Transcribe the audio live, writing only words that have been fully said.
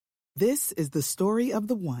This is the story of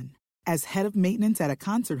the one. As head of maintenance at a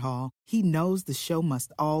concert hall, he knows the show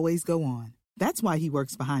must always go on. That's why he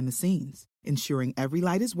works behind the scenes, ensuring every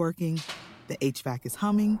light is working, the HVAC is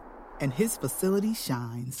humming, and his facility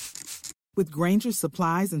shines. With Grainger's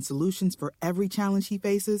supplies and solutions for every challenge he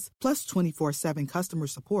faces, plus 24/7 customer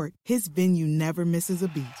support, his venue never misses a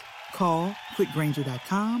beat. Call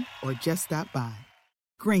quickgrainger.com or just stop by.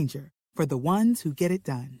 Grainger, for the ones who get it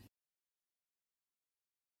done.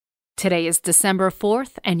 Today is December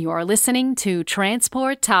 4th, and you're listening to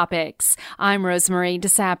Transport Topics. I'm Rosemary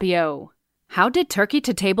DeSapio. How did turkey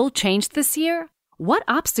to table change this year? What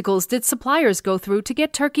obstacles did suppliers go through to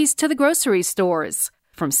get turkeys to the grocery stores?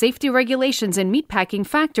 From safety regulations in meatpacking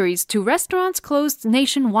factories to restaurants closed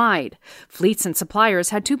nationwide, fleets and suppliers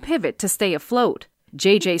had to pivot to stay afloat.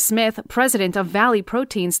 J.J. Smith, president of Valley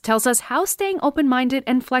Proteins, tells us how staying open-minded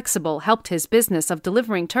and flexible helped his business of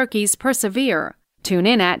delivering turkeys persevere. Tune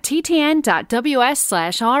in at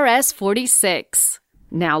ttn.ws/rs46.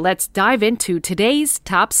 Now let's dive into today's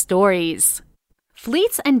top stories.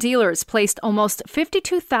 Fleets and dealers placed almost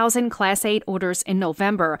 52,000 Class 8 orders in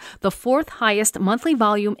November, the fourth highest monthly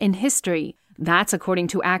volume in history. That's according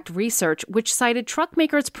to ACT Research, which cited truck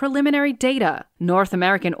makers' preliminary data. North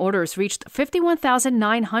American orders reached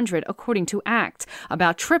 51,900 according to ACT,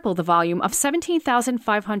 about triple the volume of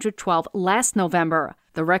 17,512 last November.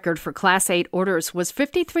 The record for Class 8 orders was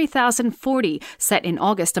 53,040, set in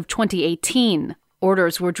August of 2018.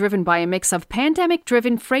 Orders were driven by a mix of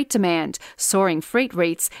pandemic-driven freight demand, soaring freight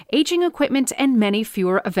rates, aging equipment, and many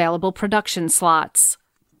fewer available production slots.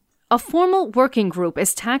 A formal working group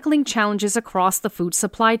is tackling challenges across the food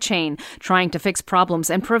supply chain, trying to fix problems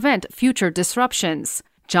and prevent future disruptions.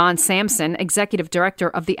 John Sampson, executive director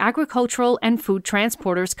of the Agricultural and Food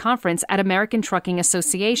Transporters Conference at American Trucking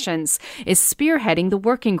Associations, is spearheading the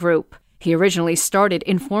working group. He originally started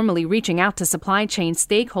informally reaching out to supply chain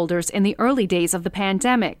stakeholders in the early days of the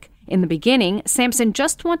pandemic. In the beginning, Sampson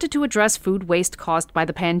just wanted to address food waste caused by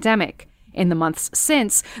the pandemic. In the months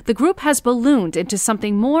since, the group has ballooned into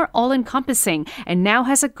something more all-encompassing and now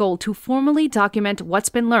has a goal to formally document what's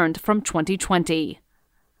been learned from 2020.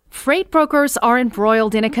 Freight brokers are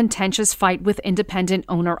embroiled in a contentious fight with independent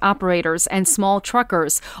owner-operators and small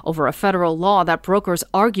truckers over a federal law that brokers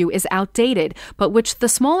argue is outdated, but which the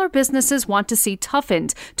smaller businesses want to see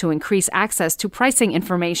toughened to increase access to pricing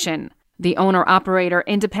information. The Owner-Operator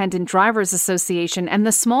Independent Drivers Association and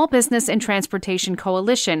the Small Business and Transportation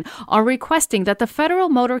Coalition are requesting that the Federal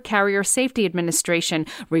Motor Carrier Safety Administration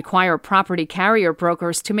require property carrier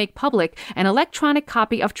brokers to make public an electronic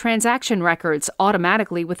copy of transaction records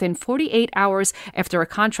automatically within 48 hours after a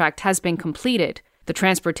contract has been completed. The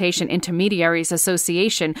Transportation Intermediaries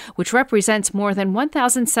Association, which represents more than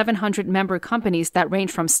 1,700 member companies that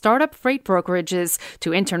range from startup freight brokerages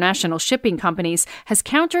to international shipping companies, has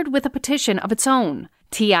countered with a petition of its own.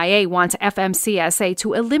 TIA wants FMCSA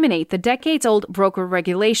to eliminate the decades-old broker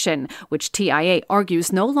regulation, which TIA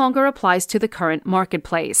argues no longer applies to the current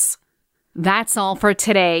marketplace. That's all for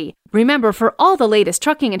today. Remember, for all the latest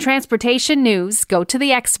trucking and transportation news, go to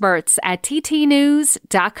the experts at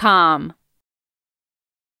ttnews.com.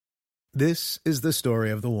 This is the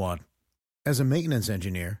story of the one. As a maintenance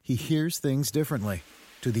engineer, he hears things differently.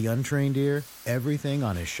 To the untrained ear, everything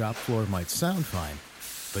on his shop floor might sound fine,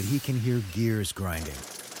 but he can hear gears grinding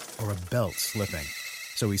or a belt slipping.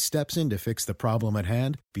 So he steps in to fix the problem at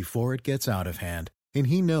hand before it gets out of hand. And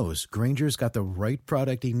he knows Grainger's got the right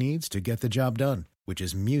product he needs to get the job done, which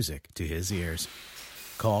is music to his ears.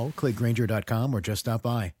 Call, click Grainger.com, or just stop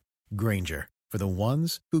by. Grainger, for the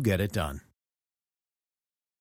ones who get it done.